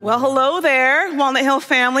Well, hello there, Walnut Hill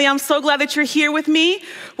family. I'm so glad that you're here with me,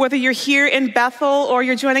 whether you're here in Bethel or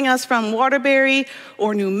you're joining us from Waterbury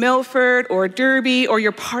or New Milford or Derby, or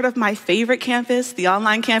you're part of my favorite campus, the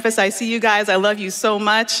online campus. I see you guys. I love you so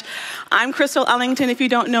much. I'm Crystal Ellington, if you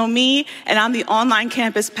don't know me, and I'm the online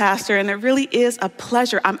campus pastor, and it really is a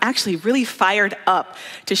pleasure. I'm actually really fired up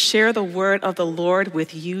to share the word of the Lord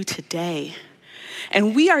with you today.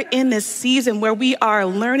 And we are in this season where we are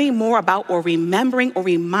learning more about or remembering or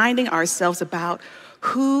reminding ourselves about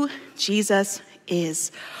who Jesus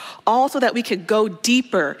is. Also that we could go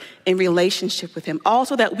deeper in relationship with him.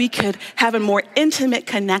 Also that we could have a more intimate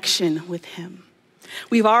connection with him.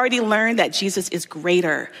 We've already learned that Jesus is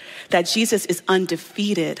greater, that Jesus is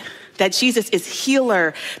undefeated, that Jesus is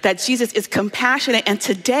healer, that Jesus is compassionate. And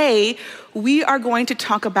today we are going to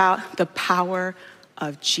talk about the power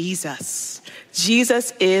of Jesus.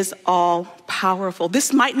 Jesus is all powerful.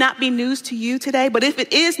 This might not be news to you today, but if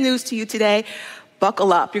it is news to you today,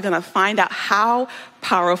 buckle up. You're going to find out how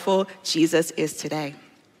powerful Jesus is today.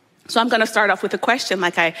 So I'm going to start off with a question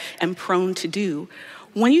like I am prone to do.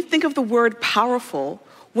 When you think of the word powerful,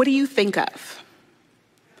 what do you think of?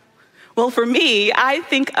 Well, for me, I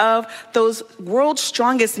think of those world's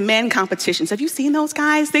strongest men competitions. Have you seen those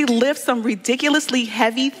guys? They lift some ridiculously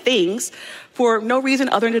heavy things for no reason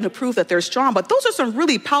other than to prove that they're strong. But those are some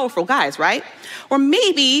really powerful guys, right? Or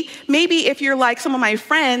maybe if you're like some of my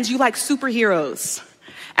friends, you like superheroes.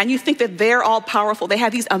 And you think that they're all powerful. They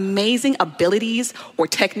have these amazing abilities or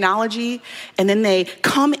technology. And then they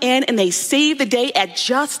come in and they save the day at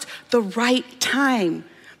just the right time.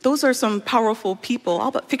 Those are some powerful people, all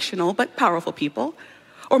but fictional, but powerful people.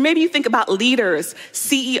 Or maybe you think about leaders,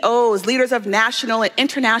 CEOs, leaders of national and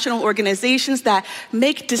international organizations that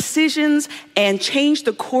make decisions and change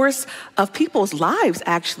the course of people's lives,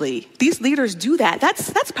 actually. These leaders do that.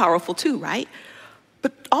 That's powerful too, right?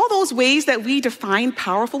 But all those ways that we define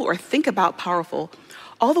powerful or think about powerful,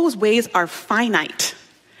 all those ways are finite.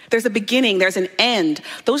 There's a beginning, there's an end.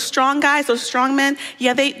 Those strong guys, those strong men,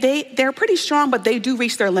 yeah, they're pretty strong, but they do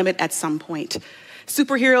reach their limit at some point.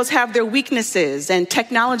 Superheroes have their weaknesses and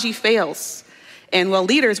technology fails. And well,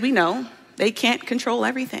 leaders, we know, they can't control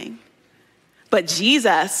everything. But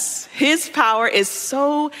Jesus, his power is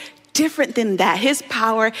so different than that. His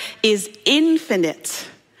power is infinite.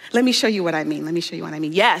 Let me show you what I mean.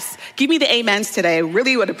 Yes, give me the amens today. I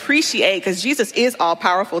really would appreciate, because Jesus is all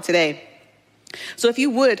powerful today. So if you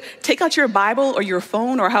would, take out your Bible or your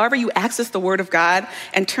phone or however you access the Word of God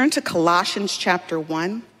and turn to Colossians chapter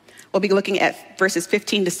 1. We'll be looking at verses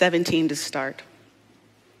 15 to 17 to start.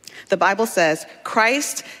 The Bible says,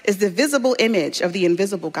 Christ is the visible image of the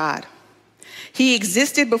invisible God. He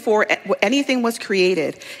existed before anything was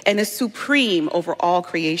created and is supreme over all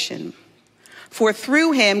creation. For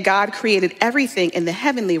through him, God created everything in the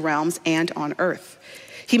heavenly realms and on earth.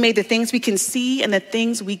 He made the things we can see and the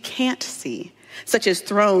things we can't see, such as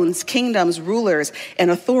thrones, kingdoms, rulers, and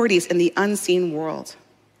authorities in the unseen world.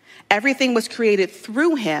 Everything was created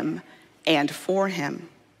through him and for him.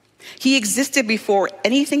 He existed before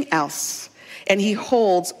anything else, and he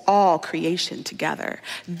holds all creation together.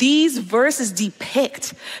 These verses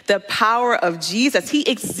depict the power of Jesus. He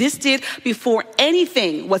existed before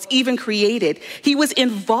anything was even created. He was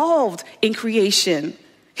involved in creation.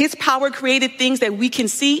 His power created things that we can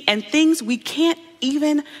see and things we can't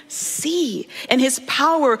even see. And his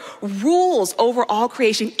power rules over all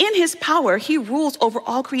creation. In his power, he rules over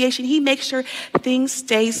all creation. He makes sure things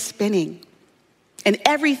stay spinning. And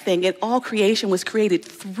everything in all creation was created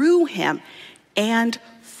through him and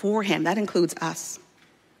for him. That includes us.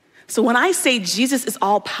 So when I say Jesus is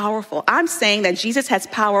all powerful, I'm saying that Jesus has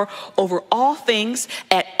power over all things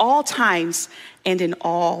at all times and in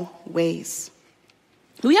all ways.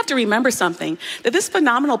 We have to remember something, that this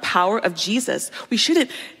phenomenal power of Jesus, we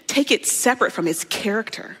shouldn't take it separate from his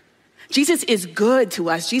character. Jesus is good to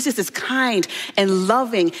us. Jesus is kind and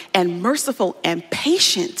loving and merciful and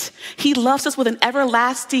patient. He loves us with an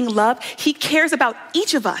everlasting love. He cares about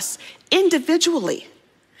each of us individually.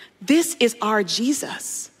 This is our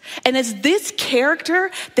Jesus. And it's this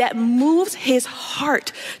character that moves his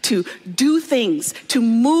heart to do things, to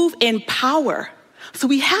move in power. So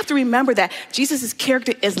we have to remember that Jesus'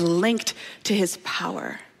 character is linked to his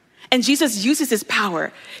power. And Jesus uses his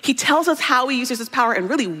power. He tells us how he uses his power and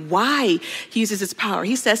really why he uses his power.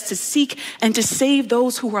 He says to seek and to save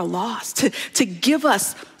those who are lost, to give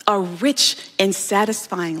us a rich and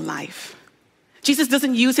satisfying life. Jesus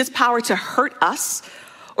doesn't use his power to hurt us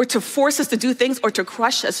or to force us to do things or to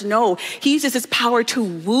crush us. No, he uses his power to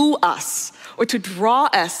woo us or to draw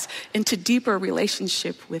us into deeper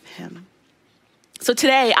relationship with him. So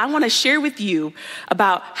today, I want to share with you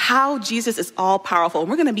about how Jesus is all powerful.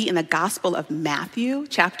 We're going to be in the Gospel of Matthew,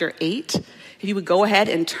 chapter 8. If you would go ahead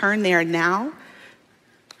and turn there now.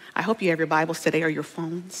 I hope you have your Bibles today or your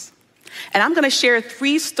phones. And I'm going to share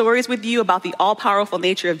 3 stories with you about the all-powerful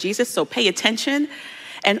nature of Jesus, so pay attention.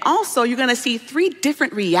 And also, you're going to see 3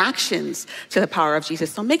 different reactions to the power of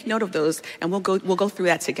Jesus. So make note of those, and we'll go through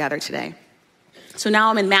that together today. So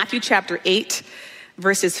now I'm in Matthew chapter 8,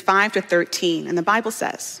 verses 5 to 13. And the Bible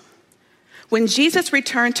says, when Jesus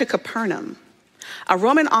returned to Capernaum, a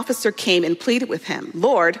Roman officer came and pleaded with him,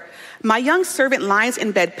 "Lord, my young servant lies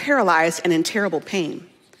in bed paralyzed and in terrible pain."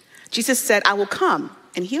 Jesus said, "I will come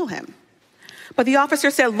and heal him." But the officer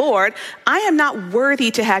said, "Lord, I am not worthy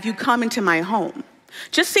to have you come into my home.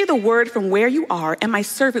 Just say the word from where you are, and my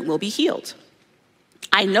servant will be healed.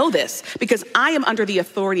 I know this because I am under the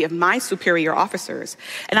authority of my superior officers,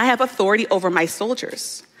 and I have authority over my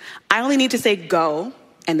soldiers. I only need to say go,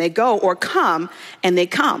 and they go, or come, and they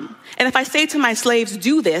come. And if I say to my slaves,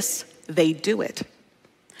 do this, they do it."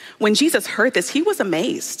 When Jesus heard this, he was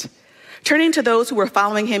amazed. Turning to those who were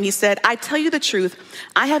following him, he said, "I tell you the truth,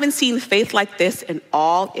 I haven't seen faith like this in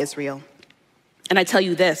all Israel. And I tell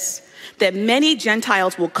you this, that many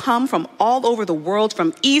Gentiles will come from all over the world,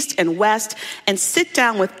 from east and west, and sit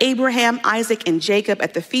down with Abraham, Isaac, and Jacob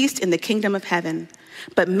at the feast in the kingdom of heaven.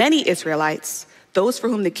 But many Israelites, those for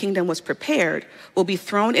whom the kingdom was prepared, will be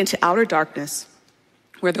thrown into outer darkness,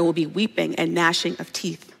 where there will be weeping and gnashing of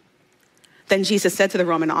teeth." Then Jesus said to the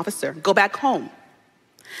Roman officer, "Go back home.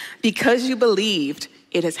 Because you believed,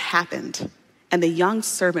 it has happened." And the young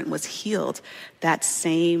servant was healed that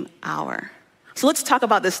same hour. So let's talk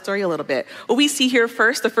about this story a little bit. What we see here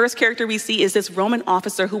first, the first character we see is this Roman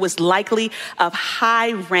officer who was likely of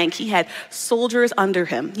high rank. He had soldiers under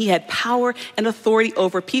him. He had power and authority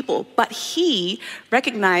over people, but he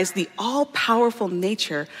recognized the all-powerful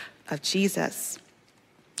nature of Jesus.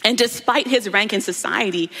 And despite his rank in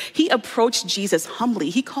society, he approached Jesus humbly.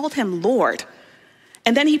 He called him Lord.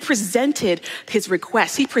 And then he presented his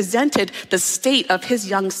request. He presented the state of his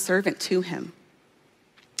young servant to him.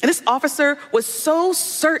 And this officer was so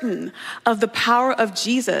certain of the power of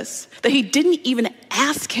Jesus that he didn't even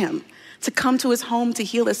ask him to come to his home to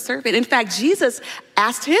heal his servant. In fact, Jesus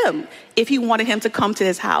asked him if he wanted him to come to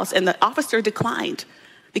his house, and the officer declined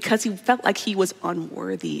because he felt like he was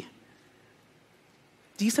unworthy.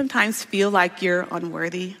 Do you sometimes feel like you're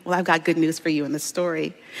unworthy? Well, I've got good news for you in this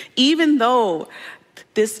story. Even though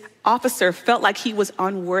this officer felt like he was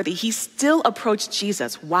unworthy, he still approached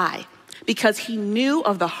Jesus. Why? Because he knew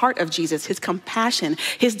of the heart of Jesus, his compassion,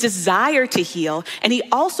 his desire to heal, and he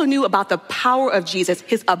also knew about the power of Jesus,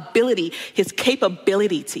 his ability, his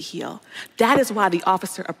capability to heal. That is why the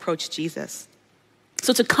officer approached Jesus.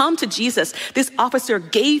 So to come to Jesus, this officer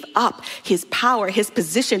gave up his power, his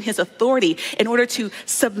position, his authority in order to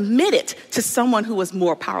submit it to someone who was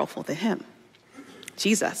more powerful than him.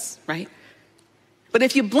 Jesus, right? But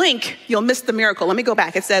if you blink, you'll miss the miracle. Let me go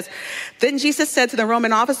back. It says, then Jesus said to the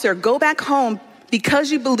Roman officer, "Go back home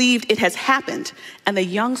because you believed, it has happened." And the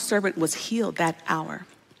young servant was healed that hour.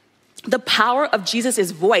 The power of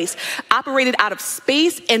Jesus' voice operated out of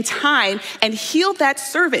space and time and healed that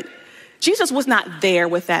servant. Jesus was not there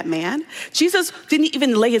with that man. Jesus didn't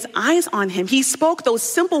even lay his eyes on him. He spoke those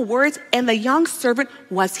simple words and the young servant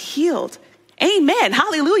was healed. Amen.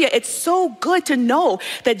 Hallelujah. It's so good to know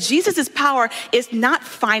that Jesus' power is not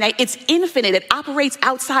finite. It's infinite. It operates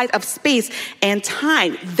outside of space and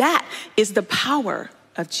time. That is the power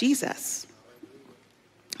of Jesus.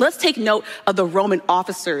 Let's take note of the Roman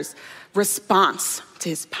officer's response to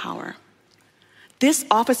his power. This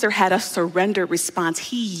officer had a surrender response.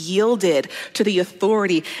 He yielded to the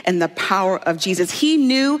authority and the power of Jesus. He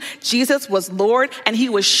knew Jesus was Lord, and he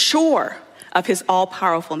was sure of his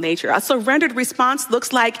all-powerful nature. A surrendered response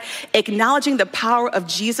looks like acknowledging the power of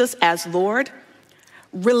Jesus as Lord,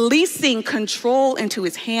 releasing control into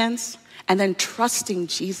his hands, and then trusting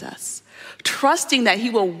Jesus, trusting that he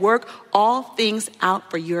will work all things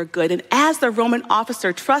out for your good. And as the Roman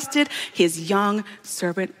officer trusted, his young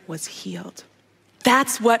servant was healed.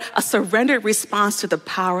 That's what a surrendered response to the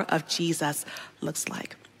power of Jesus looks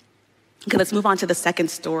like. Okay, let's move on to the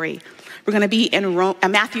second story. We're going to be in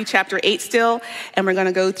Matthew chapter 8 still, and we're going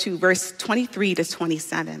to go to verse 23 to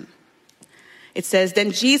 27. It says,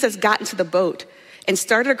 then Jesus got into the boat and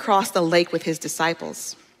started across the lake with his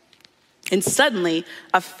disciples. And suddenly,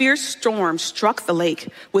 a fierce storm struck the lake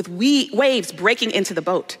with waves breaking into the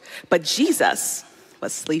boat. But Jesus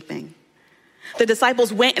was sleeping. The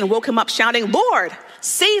disciples went and woke him up shouting, "Lord,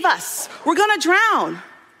 save us. We're going to drown."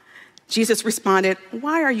 Jesus responded,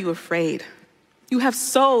 "Why are you afraid? You have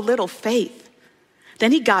so little faith."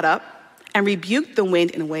 Then he got up and rebuked the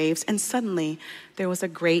wind and waves, and suddenly there was a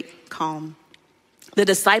great calm. The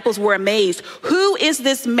disciples were amazed. "Who is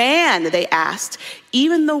this man?" they asked.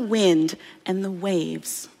 "Even the wind and the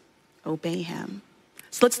waves obey him."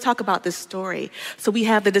 So let's talk about this story. So we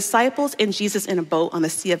have the disciples and Jesus in a boat on the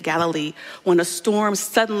Sea of Galilee when a storm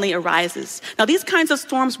suddenly arises. Now, these kinds of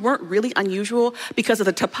storms weren't really unusual because of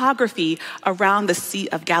the topography around the Sea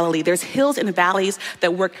of Galilee. There's hills and valleys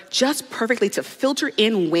that work just perfectly to filter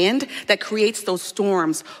in wind that creates those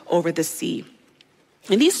storms over the sea.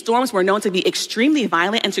 And these storms were known to be extremely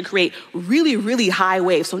violent and to create really, really high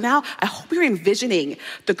waves. So now I hope you're envisioning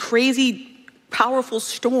the crazy, powerful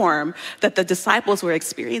storm that the disciples were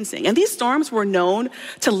experiencing. And these storms were known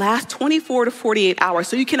to last 24 to 48 hours.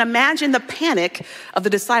 So you can imagine the panic of the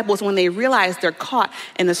disciples when they realized they're caught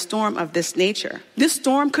in a storm of this nature. This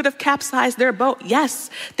storm could have capsized their boat. Yes,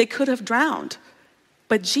 they could have drowned.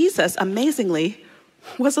 But Jesus, amazingly,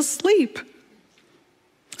 was asleep.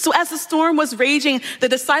 So as the storm was raging, the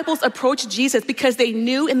disciples approached Jesus because they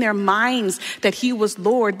knew in their minds that he was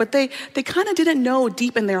Lord, but they kind of didn't know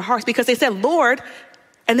deep in their hearts because they said, "Lord,"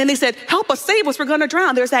 and then they said, "Help us, save us, we're going to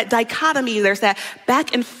drown." There's that dichotomy, there's that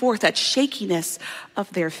back and forth, that shakiness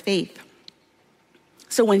of their faith.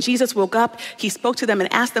 So when Jesus woke up, he spoke to them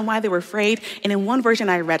and asked them why they were afraid. And in one version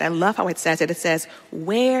I read, I love how it says it. It says,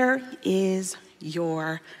 "Where is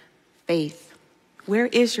your faith?" Where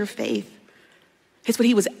is your faith? It's what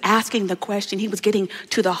he was asking the question. He was getting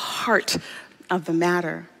to the heart of the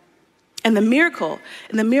matter. And the miracle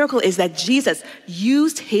is that Jesus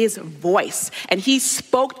used his voice and he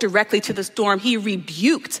spoke directly to the storm. He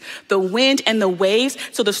rebuked the wind and the waves.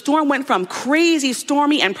 So the storm went from crazy,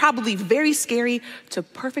 stormy, and probably very scary to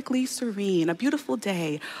perfectly serene, a beautiful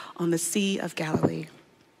day on the Sea of Galilee.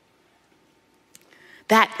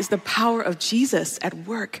 That is the power of Jesus at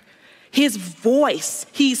work. His voice,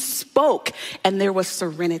 he spoke, and there was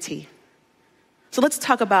serenity. So let's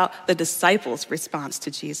talk about the disciples' response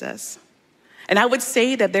to Jesus. And I would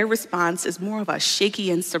say that their response is more of a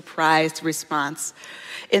shaky and surprised response,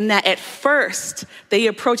 in that at first they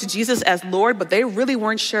approached Jesus as Lord, but they really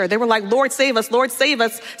weren't sure. They were like, "Lord, save us, Lord, save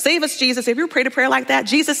us, Jesus." Have you ever prayed a prayer like that?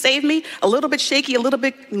 "Jesus, save me," a little bit shaky, a little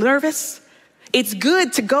bit nervous. It's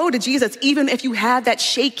good to go to Jesus even if you have that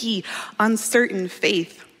shaky, uncertain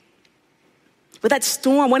faith. But that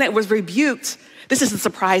storm, when it was rebuked, this is the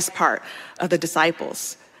surprise part of the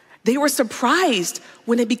disciples. They were surprised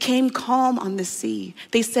when it became calm on the sea.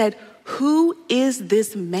 They said, "Who is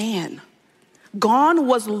this man?" Gone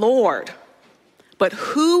was Lord. But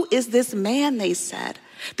who is this man, they said.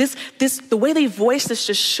 The way they voiced this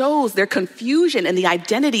just shows their confusion and the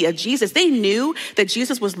identity of Jesus. They knew that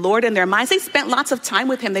Jesus was Lord in their minds. They spent lots of time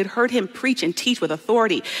with him. They'd heard him preach and teach with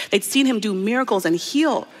authority. They'd seen him do miracles and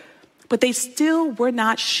heal. But they still were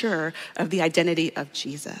not sure of the identity of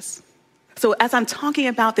Jesus. So as I'm talking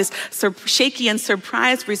about this shaky and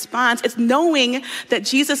surprised response, it's knowing that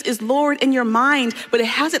Jesus is Lord in your mind, but it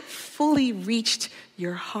hasn't fully reached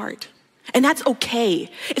your heart. And that's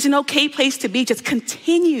okay. It's an okay place to be. Just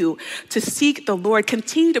continue to seek the Lord,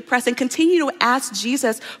 continue to press, and continue to ask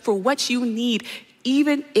Jesus for what you need,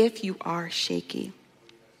 even if you are shaky.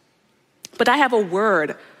 But I have a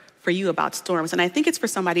word for you about storms, and I think it's for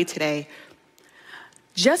somebody today.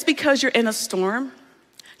 Just because you're in a storm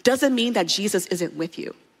doesn't mean that Jesus isn't with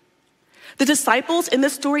you. The disciples in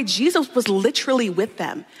this story, Jesus was literally with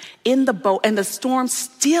them in the boat, and the storm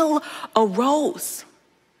still arose.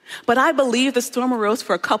 But I believe the storm arose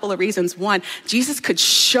for a couple of reasons. One, Jesus could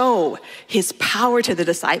show his power to the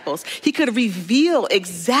disciples. He could reveal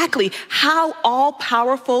exactly how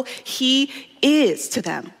all-powerful he is to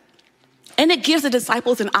them. And it gives the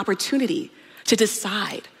disciples an opportunity to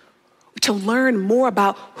decide, to learn more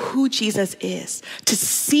about who Jesus is, to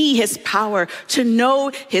see his power, to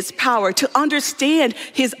know his power, to understand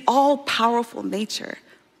his all-powerful nature.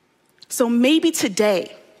 So maybe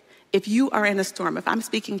today, if you are in a storm, if I'm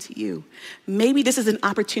speaking to you, maybe this is an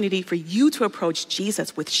opportunity for you to approach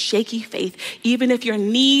Jesus with shaky faith, even if your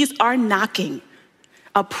knees are knocking.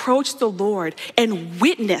 Approach the Lord and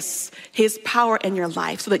witness his power in your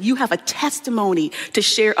life so that you have a testimony to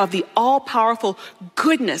share of the all-powerful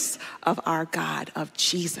goodness of our God, of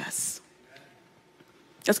Jesus.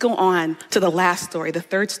 Let's go on to the last story, the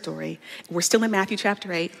third story. We're still in Matthew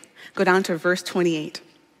chapter 8. Go down to verse 28.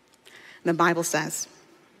 The Bible says,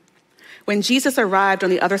 "When Jesus arrived on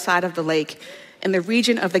the other side of the lake in the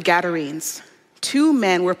region of the Gadarenes, 2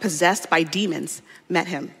 men were possessed by demons met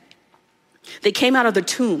him. They came out of the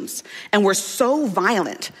tombs and were so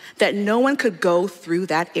violent that no one could go through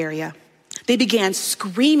that area. They began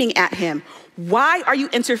screaming at him, Why are you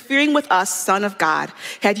interfering with us, Son of God?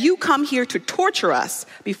 Have you come here to torture us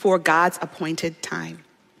before God's appointed time?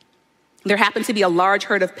 There happened to be a large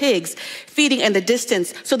herd of pigs feeding in the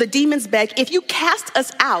distance. So the demons begged, if you cast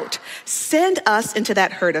us out, send us into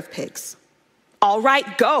that herd of pigs. All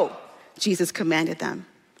right, go, Jesus commanded them.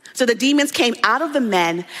 So the demons came out of the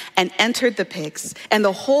men and entered the pigs, and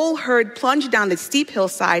the whole herd plunged down the steep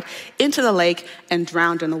hillside into the lake and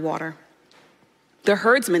drowned in the water. The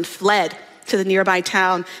herdsmen fled to the nearby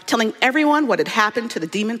town, telling everyone what had happened to the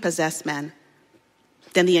demon-possessed men.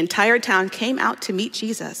 Then the entire town came out to meet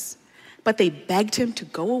Jesus, but they begged him to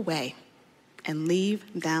go away and leave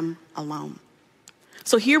them alone.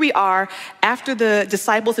 So here we are after the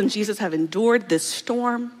disciples and Jesus have endured this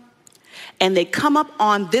storm, and they come up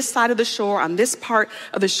on this side of the shore, on this part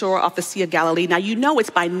of the shore off the Sea of Galilee. Now, you know it's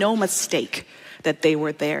by no mistake that they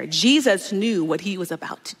were there. Jesus knew what he was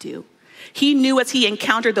about to do. He knew as he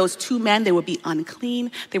encountered those two men, they would be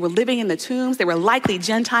unclean. They were living in the tombs. They were likely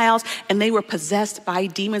Gentiles, and they were possessed by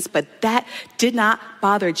demons. But that did not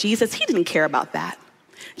bother Jesus. He didn't care about that.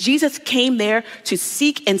 Jesus came there to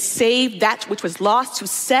seek and save that which was lost, to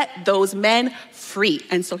set those men free.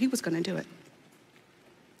 And so he was going to do it.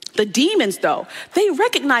 The demons, though, they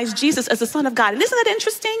recognized Jesus as the Son of God. And isn't that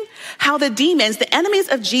interesting? How the demons, the enemies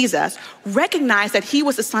of Jesus, recognized that he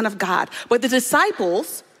was the Son of God. But the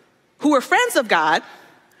disciples, who were friends of God,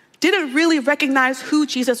 didn't really recognize who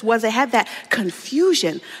Jesus was. They had that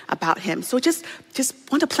confusion about him. So just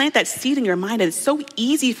want to plant that seed in your mind. And it's so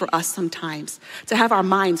easy for us sometimes to have our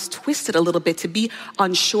minds twisted a little bit, to be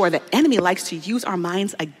unsure. The enemy likes to use our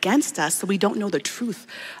minds against us so we don't know the truth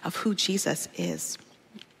of who Jesus is.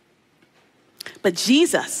 But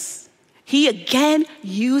Jesus, he again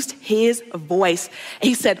used his voice.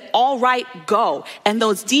 He said, all right, go. And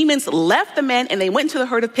those demons left the men and they went into the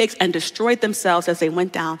herd of pigs and destroyed themselves as they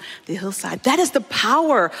went down the hillside. That is the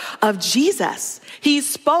power of Jesus. He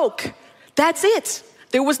spoke. That's it.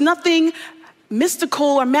 There was nothing mystical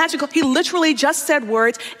or magical. He literally just said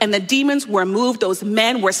words and the demons were moved. Those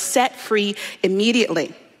men were set free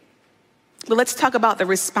immediately. But let's talk about the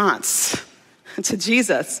response to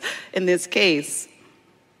Jesus in this case.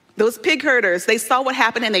 Those pig herders, they saw what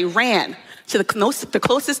happened and they ran to the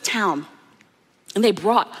closest town, and they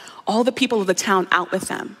brought all the people of the town out with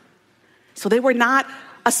them. So they were not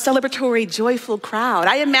a celebratory, joyful crowd.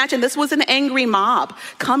 I imagine this was an angry mob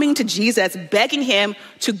coming to Jesus, begging him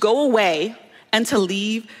to go away and to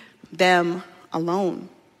leave them alone.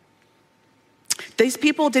 These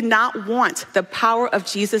people did not want the power of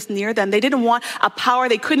Jesus near them. They didn't want a power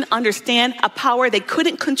they couldn't understand, a power they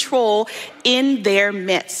couldn't control in their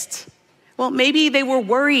midst. Well, maybe they were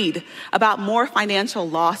worried about more financial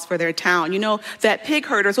loss for their town. You know, that pig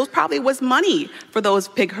herders, those probably was money for those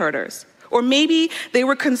pig herders. Or maybe they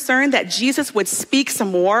were concerned that Jesus would speak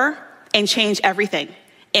some more and change everything.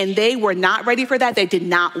 And they were not ready for that. They did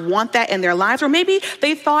not want that in their lives. Or maybe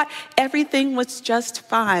they thought everything was just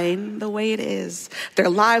fine the way it is. Their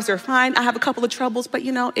lives are fine. I have a couple of troubles, but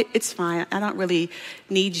it's fine. I don't really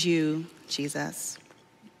need you, Jesus.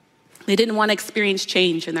 They didn't want to experience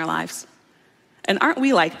change in their lives. And aren't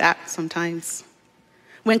we like that sometimes?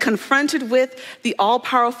 When confronted with the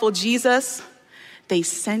all-powerful Jesus, they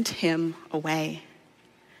sent him away.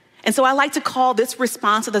 And so I like to call this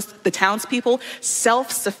response of the townspeople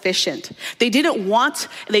self-sufficient. They didn't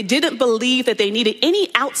believe that they needed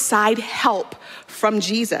any outside help from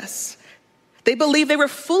Jesus. They believed they were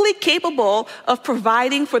fully capable of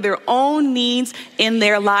providing for their own needs in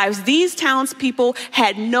their lives. These townspeople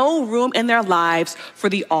had no room in their lives for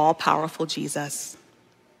the all-powerful Jesus.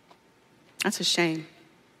 That's a shame.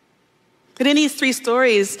 But in these three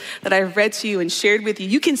stories that I've read to you and shared with you,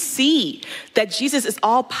 you can see that Jesus is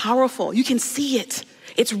all powerful. You can see it.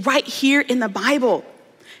 It's right here in the Bible.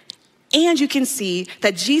 And you can see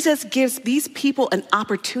that Jesus gives these people an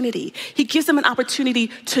opportunity. He gives them an opportunity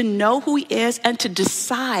to know who he is and to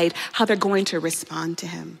decide how they're going to respond to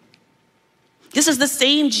him. This is the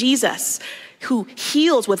same Jesus who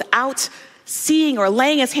heals without seeing or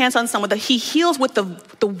laying his hands on someone. That he heals with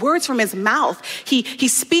the words from his mouth. He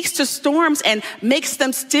speaks to storms and makes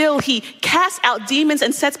them still. He casts out demons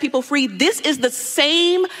and sets people free. This is the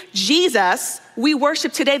same Jesus we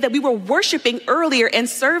worship today that we were worshiping earlier in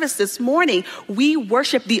service this morning. We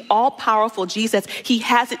worship the all-powerful Jesus. He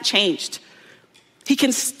hasn't changed. He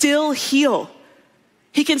can still heal.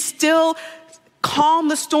 He can still calm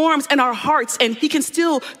the storms in our hearts, and he can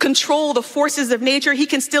still control the forces of nature. He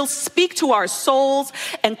can still speak to our souls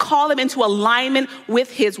and call them into alignment with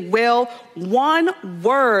his will. One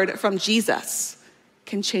word from Jesus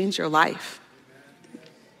can change your life.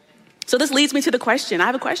 So this leads me to the question. I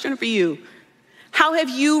have a question for you. How have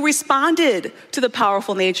you responded to the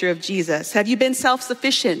powerful nature of Jesus? Have you been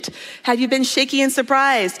self-sufficient? Have you been shaky and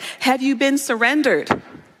surprised? Have you been surrendered?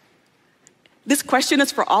 This question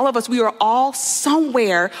is for all of us. We are all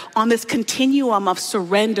somewhere on this continuum of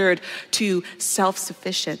surrendered to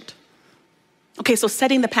self-sufficient. Okay, so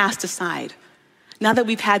setting the past aside, now that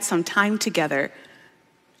we've had some time together,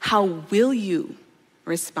 how will you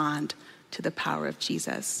respond to the power of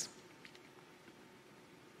Jesus?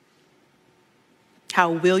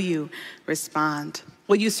 How will you respond?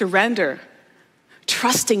 Will you surrender,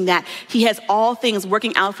 trusting that he has all things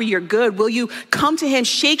working out for your good? Will you come to him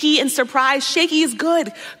shaky and surprised? Shaky is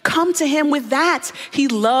good. Come to him with that. He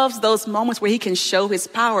loves those moments where he can show his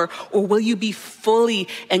power. Or will you be fully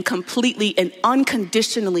and completely and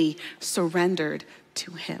unconditionally surrendered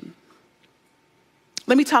to him?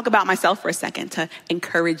 Let me talk about myself for a second to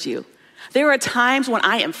encourage you. There are times when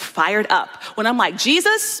I am fired up, when I'm like,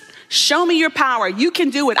 Jesus, show me your power. You can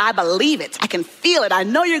do it. I believe it. I can feel it. I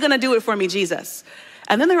know you're going to do it for me, Jesus.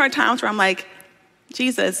 And then there are times where I'm like,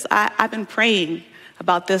 Jesus, I've been praying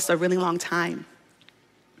about this a really long time.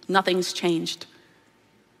 Nothing's changed.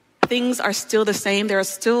 Things are still the same. I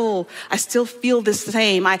still feel the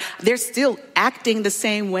same. They're still acting the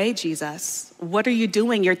same way, Jesus. What are you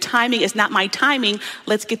doing? Your timing is not my timing.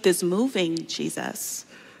 Let's get this moving, Jesus.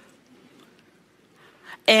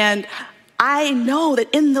 And I know that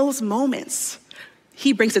in those moments,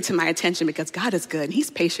 he brings it to my attention because God is good and he's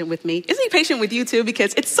patient with me. Isn't he patient with you too?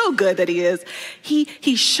 Because it's so good that he is.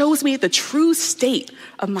 He shows me the true state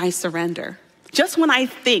of my surrender. Just when I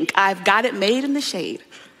think I've got it made in the shade,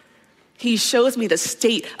 he shows me the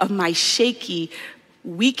state of my shaky,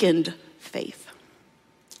 weakened faith.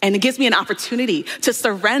 And it gives me an opportunity to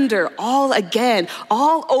surrender all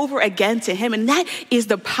over again to him. And that is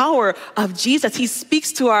the power of Jesus. He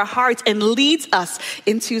speaks to our hearts and leads us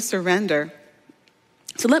into surrender.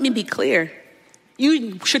 So let me be clear.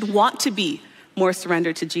 You should want to be more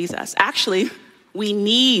surrendered to Jesus. Actually, we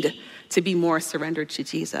need to be more surrendered to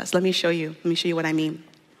Jesus. Let me show you what I mean.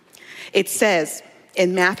 It says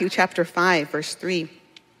in Matthew chapter 5, verse 3,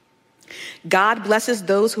 God blesses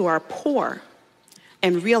those who are poor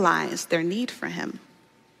and realize their need for him.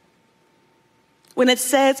 When it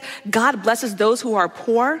says God blesses those who are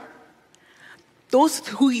poor, those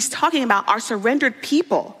who he's talking about are surrendered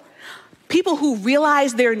people. People who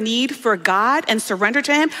realize their need for God and surrender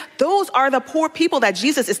to him, those are the poor people that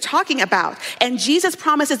Jesus is talking about. And Jesus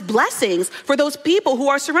promises blessings for those people who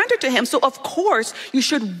are surrendered to him. So of course, you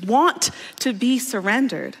should want to be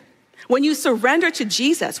surrendered. When you surrender to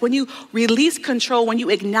Jesus, when you release control, when you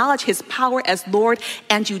acknowledge his power as Lord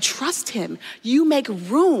and you trust him, you make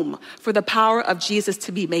room for the power of Jesus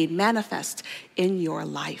to be made manifest in your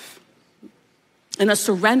life. And a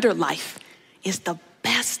surrendered life is the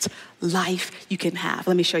best life you can have.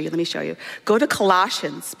 Let me show you. Go to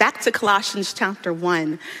Colossians, back to Colossians chapter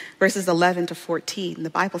 1, verses 11 to 14. The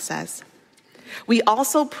Bible says, we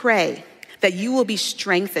also pray that you will be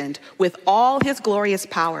strengthened with all his glorious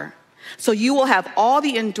power, so you will have all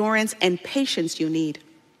the endurance and patience you need.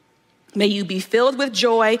 May you be filled with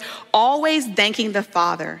joy, always thanking the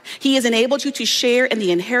Father. He has enabled you to share in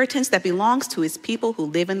the inheritance that belongs to his people who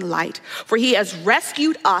live in the light. For he has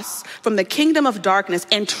rescued us from the kingdom of darkness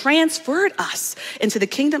and transferred us into the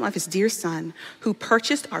kingdom of his dear Son, who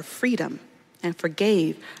purchased our freedom and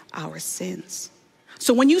forgave our sins.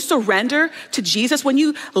 So when you surrender to Jesus, when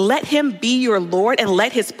you let him be your Lord and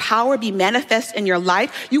let his power be manifest in your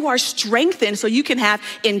life, you are strengthened so you can have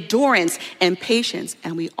endurance and patience.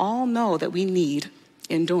 And we all know that we need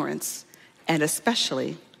endurance and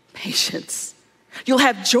especially patience. You'll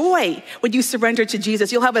have joy when you surrender to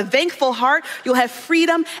Jesus. You'll have a thankful heart. You'll have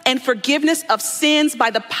freedom and forgiveness of sins by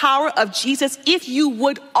the power of Jesus if you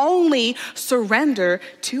would only surrender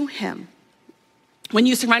to him. When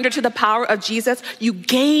you surrender to the power of Jesus, you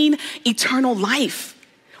gain eternal life.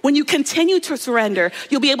 When you continue to surrender,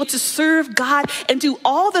 you'll be able to serve God and do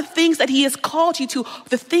all the things that he has called you to,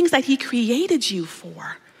 the things that he created you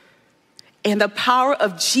for. And the power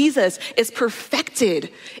of Jesus is perfected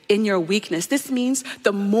in your weakness. This means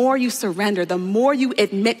the more you surrender, the more you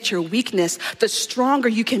admit your weakness, the stronger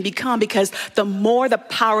you can become, because the more the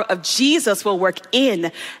power of Jesus will work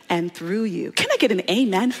in and through you. Can I get an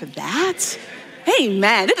amen for that?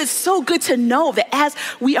 Amen. It is so good to know that as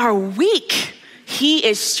we are weak, he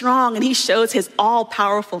is strong and he shows his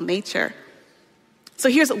all-powerful nature. So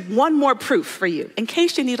here's one more proof for you, in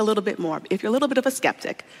case you need a little bit more. If you're a little bit of a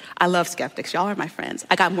skeptic, I love skeptics. Y'all are my friends.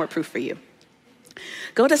 I got more proof for you.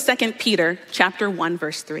 Go to 2 Peter chapter 1,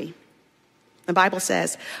 verse 3. The Bible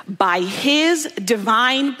says, by his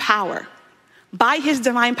divine power, By his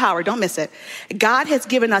divine power, don't miss it, God has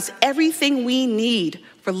given us everything we need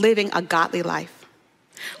for living a godly life.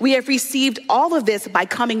 We have received all of this by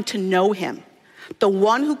coming to know him, the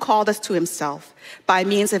one who called us to himself by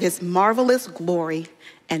means of his marvelous glory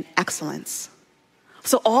and excellence.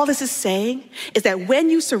 So all this is saying is that when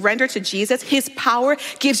you surrender to Jesus, his power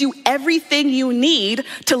gives you everything you need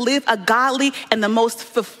to live a godly and the most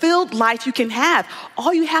fulfilled life you can have.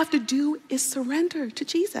 All you have to do is surrender to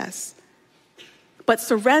Jesus. But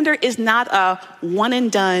surrender is not a one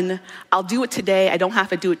and done, I'll do it today, I don't have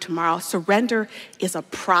to do it tomorrow. Surrender is a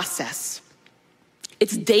process.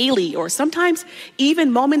 It's daily, or sometimes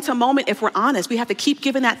even moment to moment, if we're honest. We have to keep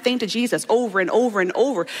giving that thing to Jesus over and over and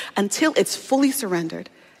over until it's fully surrendered.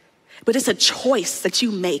 But it's a choice that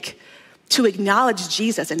you make to acknowledge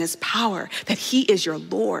Jesus and his power, that he is your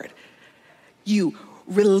Lord. You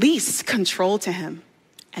release control to him,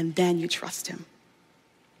 and then you trust him.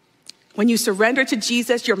 When you surrender to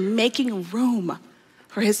Jesus, you're making room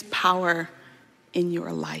for his power in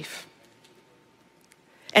your life.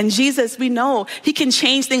 And Jesus, we know he can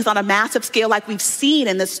change things on a massive scale like we've seen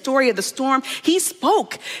in the story of the storm. He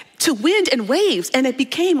spoke to wind and waves, and it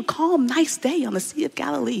became a calm, nice day on the Sea of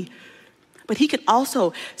Galilee. But he can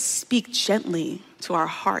also speak gently to our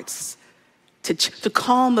hearts, to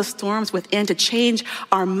calm the storms within, to change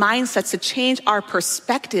our mindsets, to change our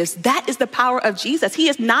perspectives. That is the power of Jesus. He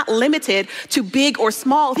is not limited to big or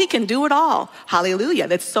small. He can do it all. Hallelujah.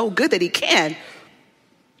 That's so good that he can.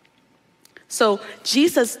 So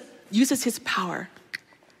Jesus uses his power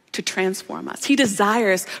to transform us. He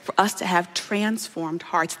desires for us to have transformed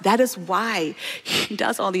hearts. That is why he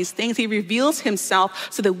does all these things. He reveals himself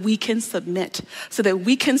so that we can submit, so that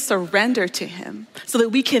we can surrender to him, so that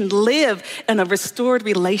we can live in a restored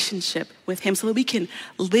relationship with him, so that we can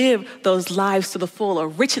live those lives to the full, a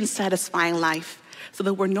rich and satisfying life, so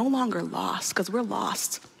that we're no longer lost, because we're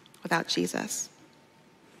lost without Jesus.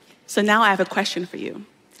 So now I have a question for you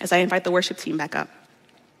as I invite the worship team back up.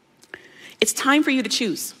 It's time for you to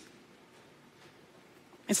choose.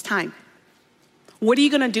 It's time. What are you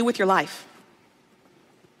going to do with your life?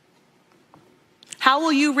 How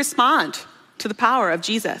will you respond to the power of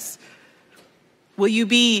Jesus? Will you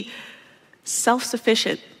be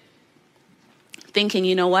self-sufficient, thinking,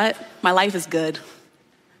 you know what, my life is good.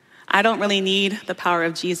 I don't really need the power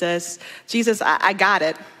of Jesus. Jesus, I got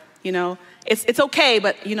it. You know, it's okay,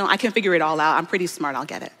 but you know, I can figure it all out. I'm pretty smart, I'll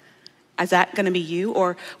get it. Is that going to be you?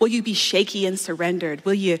 Or will you be shaky and surrendered?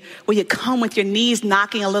 Will you come with your knees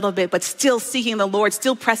knocking a little bit, but still seeking the Lord,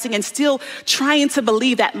 still pressing and still trying to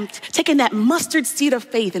believe that, taking that mustard seed of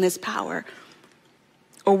faith in his power?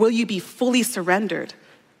 Or will you be fully surrendered?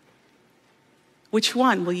 Which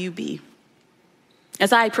one will you be?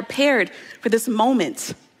 As I prepared for this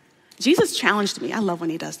moment, Jesus challenged me. I love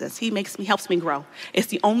when he does this. He helps me grow. It's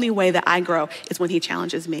the only way that I grow is when he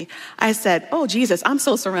challenges me. I said, oh, Jesus, I'm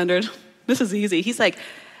so surrendered. This is easy. He's like,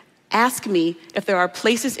 ask me if there are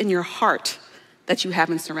places in your heart that you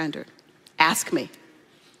haven't surrendered. Ask me.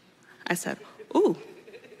 I said, ooh,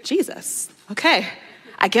 Jesus. Okay,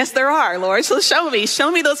 I guess there are, Lord. So show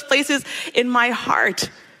me those places in my heart.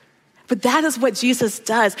 But that is what Jesus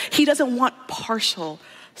does. He doesn't want partial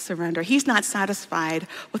surrender. He's not satisfied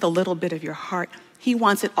with a little bit of your heart. He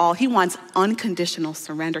wants it all. He wants unconditional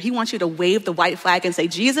surrender. He wants you to wave the white flag and say,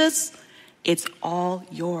 Jesus, it's all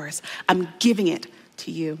yours. I'm giving it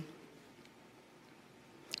to you.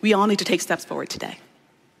 We all need to take steps forward today.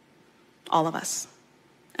 All of us.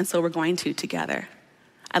 And so we're going to together.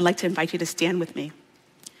 I'd like to invite you to stand with me.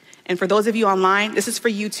 And for those of you online, this is for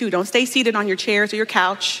you too. Don't stay seated on your chairs or your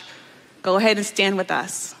couch. Go ahead and stand with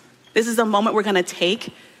us. This is a moment we're going to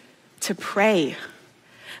take to pray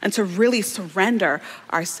and to really surrender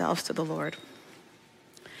ourselves to the Lord.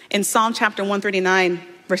 In Psalm chapter 139,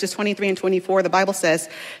 verses 23 and 24, the Bible says,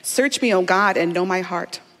 search me, O God, and know my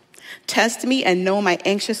heart. Test me and know my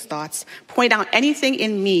anxious thoughts. Point out anything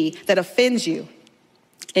in me that offends you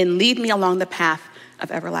and lead me along the path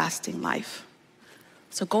of everlasting life.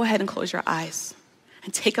 So go ahead and close your eyes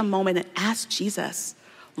and take a moment and ask Jesus,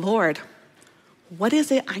 Lord, what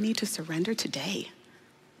is it I need to surrender today?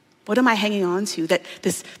 What am I hanging on to? That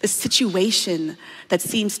this situation that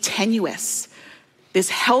seems tenuous, this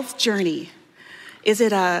health journey, is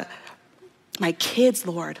it my kids,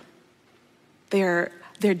 Lord? They're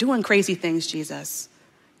doing crazy things, Jesus.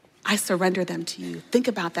 I surrender them to you. Think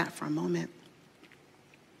about that for a moment.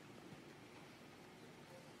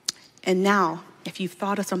 And now, if you've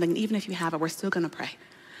thought of something, even if you haven't, we're still going to pray.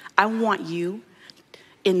 I want you,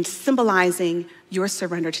 in symbolizing your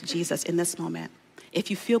surrender to Jesus in this moment, if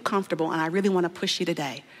you feel comfortable, and I really want to push you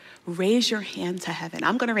today, raise your hand to heaven.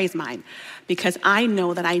 I'm going to raise mine because I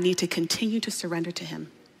know that I need to continue to surrender to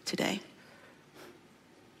him today.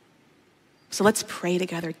 So let's pray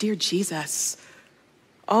together. Dear Jesus,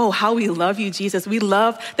 oh, how we love you, Jesus. We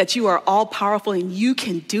love that you are all powerful and you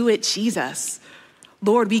can do it, Jesus.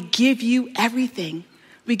 Lord, we give you everything.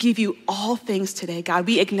 We give you all things today, God.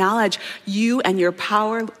 We acknowledge you and your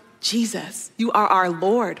power, Jesus. You are our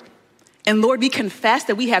Lord. And Lord, we confess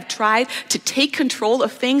that we have tried to take control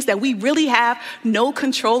of things that we really have no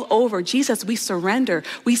control over. Jesus, we surrender.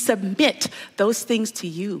 We submit those things to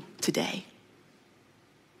you today.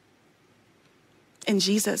 And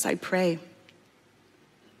Jesus, I pray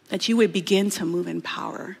that you would begin to move in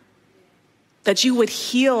power, that you would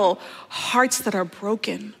heal hearts that are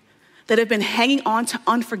broken, that have been hanging on to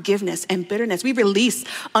unforgiveness and bitterness. We release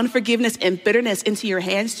unforgiveness and bitterness into your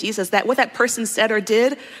hands, Jesus, that what that person said or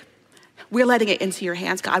did, we're letting it into your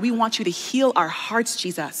hands, God. We want you to heal our hearts,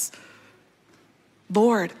 Jesus.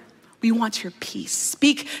 Lord, we want your peace.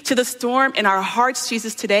 Speak to the storm in our hearts,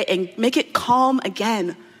 Jesus, today and make it calm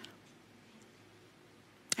again.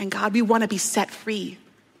 And God, we want to be set free.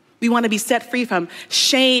 We want to be set free from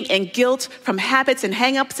shame and guilt, from habits and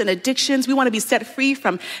hang-ups and addictions. We want to be set free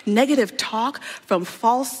from negative talk, from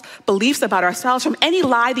false beliefs about ourselves, from any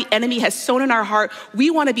lie the enemy has sown in our heart.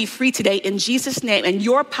 We want to be free today in Jesus' name and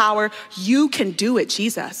your power. You can do it,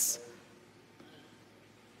 Jesus.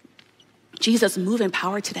 Jesus, move in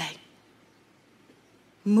power today.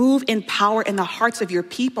 Move in power in the hearts of your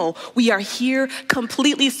people. We are here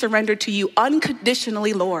completely surrendered to you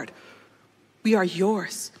unconditionally, Lord. We are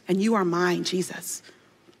yours and you are mine, Jesus.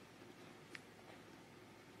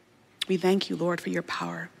 We thank you, Lord, for your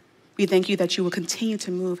power. We thank you that you will continue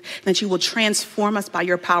to move and that you will transform us by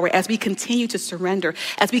your power as we continue to surrender,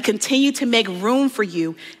 as we continue to make room for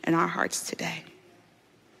you in our hearts today.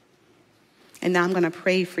 And now I'm going to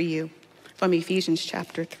pray for you from Ephesians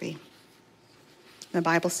chapter 3. The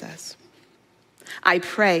Bible says, I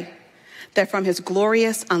pray that from his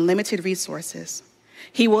glorious, unlimited resources,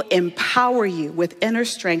 he will empower you with inner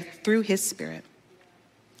strength through his Spirit.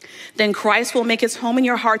 Then Christ will make his home in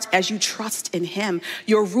your hearts as you trust in him.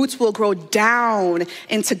 Your roots will grow down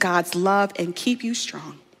into God's love and keep you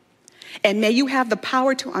strong. And may you have the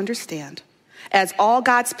power to understand, as all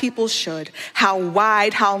God's people should, how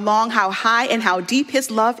wide, how long, how high, and how deep his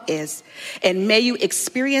love is. And may you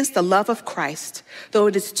experience the love of Christ, though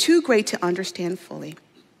it is too great to understand fully.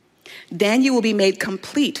 Then you will be made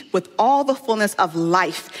complete with all the fullness of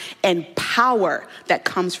life and power that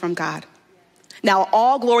comes from God. Now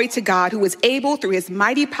all glory to God, who is able through his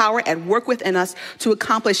mighty power at work within us to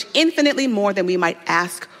accomplish infinitely more than we might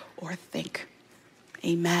ask or think.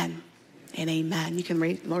 Amen and amen. You can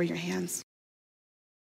lower your hands.